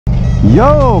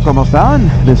Yo, ¿cómo están?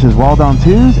 This is Wild on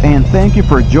Twos, and thank you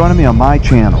for joining me on my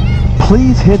channel.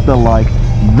 Please hit the like,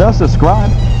 the subscribe,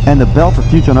 and the bell for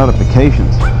future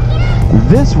notifications.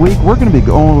 This week, we're going to be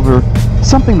going over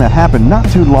something that happened not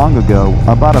too long ago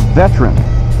about a veteran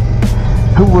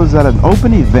who was at an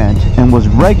open event and was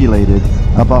regulated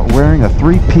about wearing a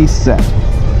three-piece set.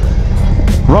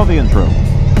 Roll the intro.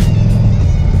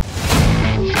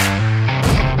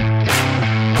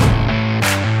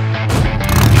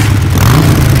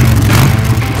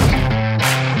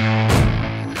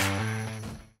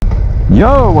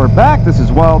 Yo, we're back. This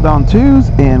is Wild on Twos,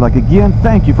 and again,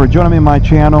 thank you for joining me on my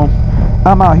channel.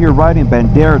 I'm out here riding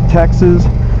Bandera, Texas,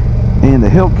 in the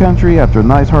hill country after a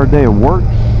nice hard day of work.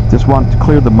 Just wanted to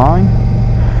clear the mind.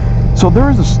 So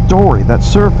there is a story that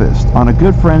surfaced on a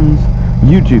good friend's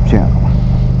YouTube channel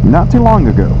not too long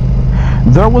ago.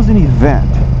 There was an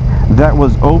event that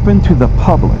was open to the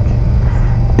public,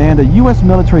 and a U.S.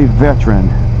 military veteran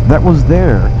that was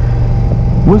there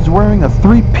was wearing a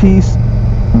three-piece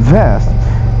vest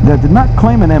that did not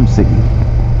claim an MC,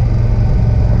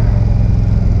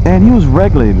 and he was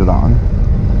regulated on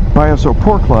by a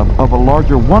support club of a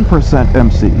larger 1%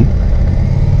 MC,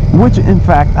 which in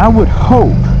fact I would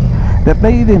hope that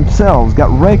they themselves got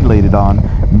regulated on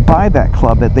by that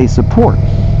club that they support.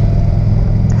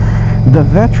 The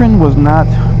veteran was not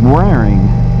wearing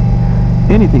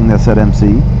anything that said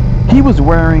MC. He was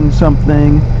wearing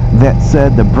something that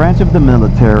said the branch of the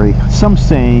military, some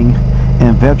saying,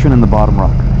 and veteran in the bottom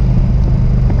rocker.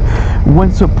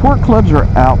 When support clubs are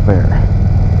out there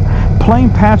playing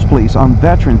patch police on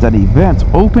veterans at events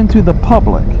open to the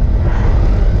public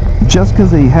just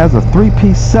because he has a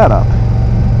three-piece setup,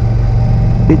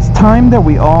 it's time that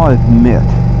we all admit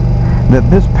that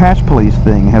this patch police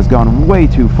thing has gone way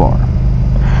too far.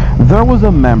 There was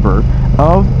a member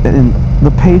of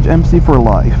the page MC for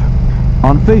Life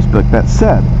on Facebook that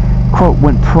said, quote,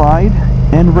 "When pride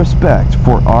and respect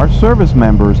for our service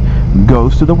members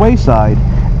goes to the wayside,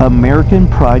 American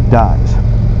pride dies."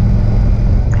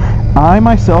 I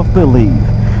myself believe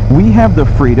we have the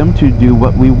freedom to do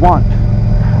what we want,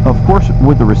 of course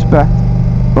with the respect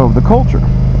of the culture.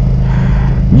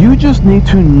 You just need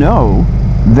to know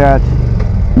that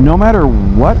no matter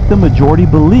what the majority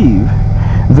believe,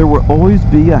 there will always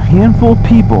be a handful of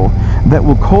people that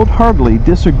will cold-heartedly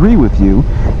disagree with you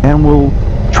and will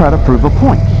try to prove a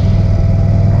point.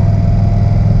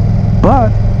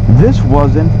 But this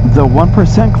wasn't the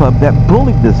 1% club that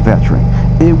bullied this veteran.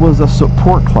 It was a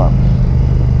support club.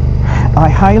 I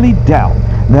highly doubt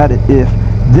that if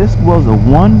this was a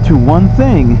one-to-one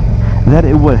thing, that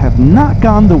it would have not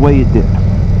gone the way it did.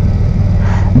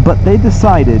 But they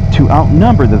decided to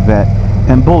outnumber the vet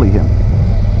and bully him.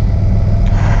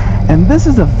 And this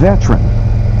is a veteran.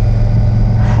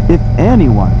 If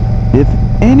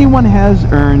anyone has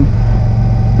earned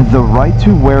the right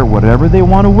to wear whatever they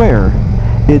want to wear,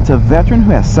 it's a veteran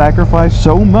who has sacrificed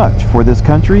so much for this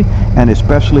country and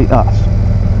especially us.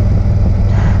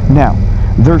 Now,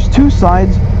 there's two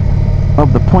sides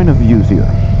of the point of views here.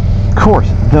 Of course,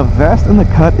 the vest and the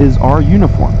cut is our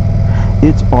uniform.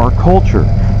 It's our culture,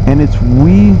 and it's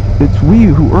we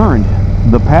who earned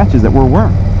the patches that we're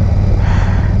wearing.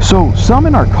 So some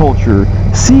in our culture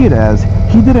see it as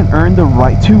he didn't earn the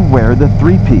right to wear the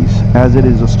three-piece, as it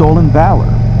is a stolen valor,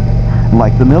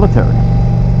 like the military.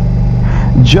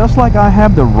 Just like I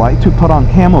have the right to put on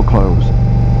camo clothes,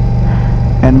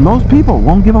 and most people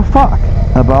won't give a fuck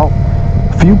about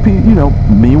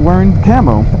me wearing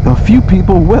camo. A few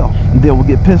people will. They will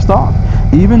get pissed off,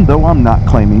 even though I'm not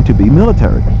claiming to be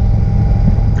military.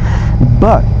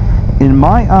 But in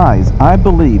my eyes, I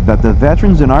believe that the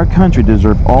veterans in our country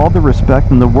deserve all the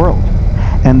respect in the world,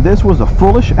 and this was a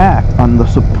foolish act on the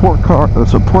support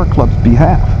club's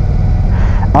behalf.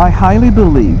 I highly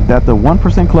believe that the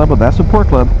 1% club of that support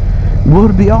club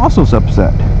would be also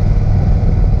upset.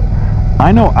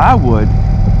 I know I would,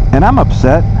 and I'm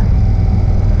upset.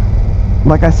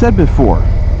 Like I said before,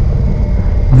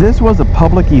 this was a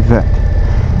public event,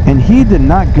 and he did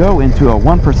not go into a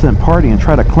 1% party and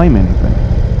try to claim anything.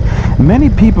 Many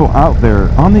people out there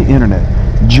on the internet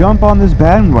jump on this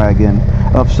bandwagon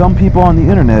of some people on the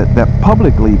internet that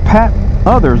publicly pat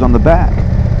others on the back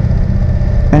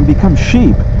and become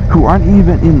sheep who aren't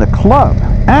even in the club,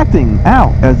 acting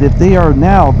out as if they are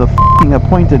now the f***ing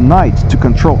appointed knights to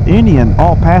control any and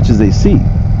all patches they see.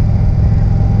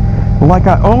 Like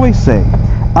I always say,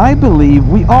 I believe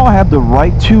we all have the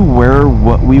right to wear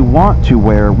what we want to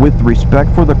wear with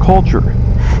respect for the culture.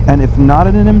 And if not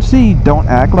an MC, don't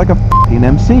act like a f***ing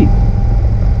MC.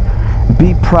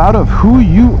 Be proud of who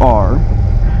you are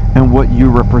and what you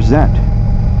represent.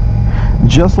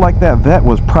 just like that vet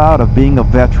was proud of being a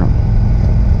veteran.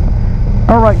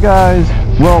 Alright guys,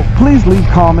 well, please leave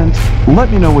comments,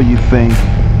 let me know what you think.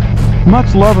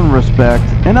 Much love and respect,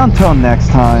 and until next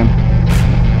time,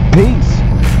 peace!